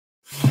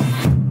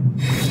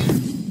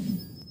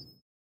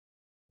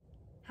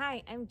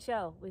Hi, I'm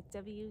Joe with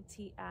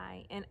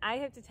WTI, and I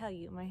have to tell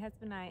you, my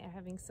husband and I are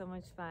having so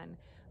much fun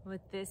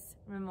with this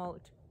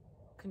remote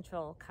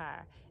control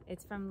car.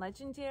 It's from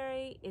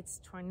Legendary, it's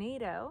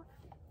Tornado,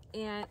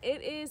 and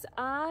it is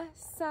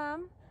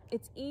awesome.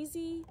 It's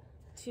easy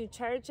to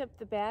charge up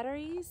the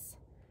batteries,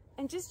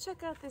 and just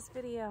check out this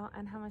video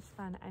on how much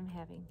fun I'm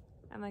having.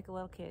 I'm like a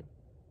little kid.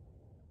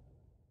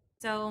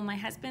 So my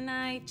husband and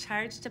I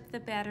charged up the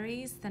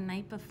batteries the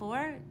night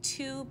before.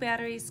 2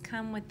 batteries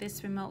come with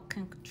this remote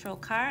control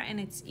car, and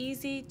it's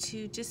easy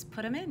to just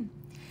put them in.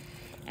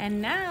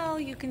 And now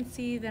you can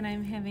see that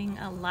I'm having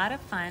a lot of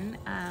fun.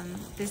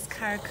 This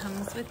car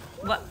comes with,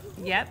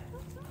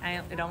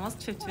 it almost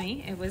tripped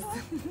me. It was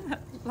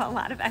a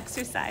lot of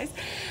exercise.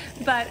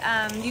 But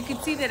you can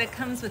see that it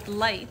comes with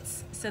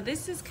lights. So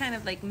this is kind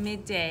of like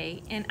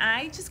midday, and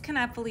I just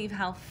cannot believe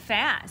how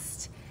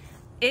fast.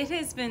 It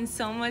has been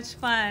so much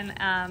fun.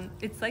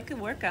 It's like a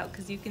workout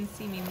because you can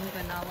see me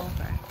moving all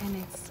over, and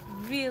it's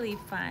really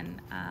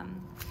fun.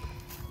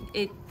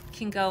 It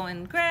can go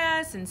in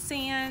grass and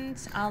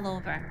sand all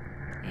over,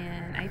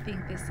 and I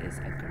think this is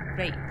a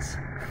great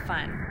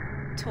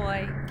fun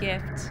toy,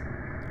 gift,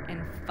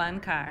 and fun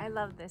car. I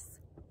love this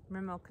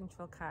remote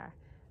control car.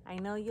 I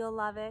know you'll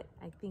love it.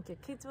 I think your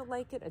kids will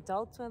like it,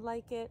 adults will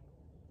like it,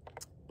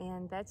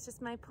 and that's just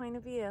my point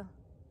of view.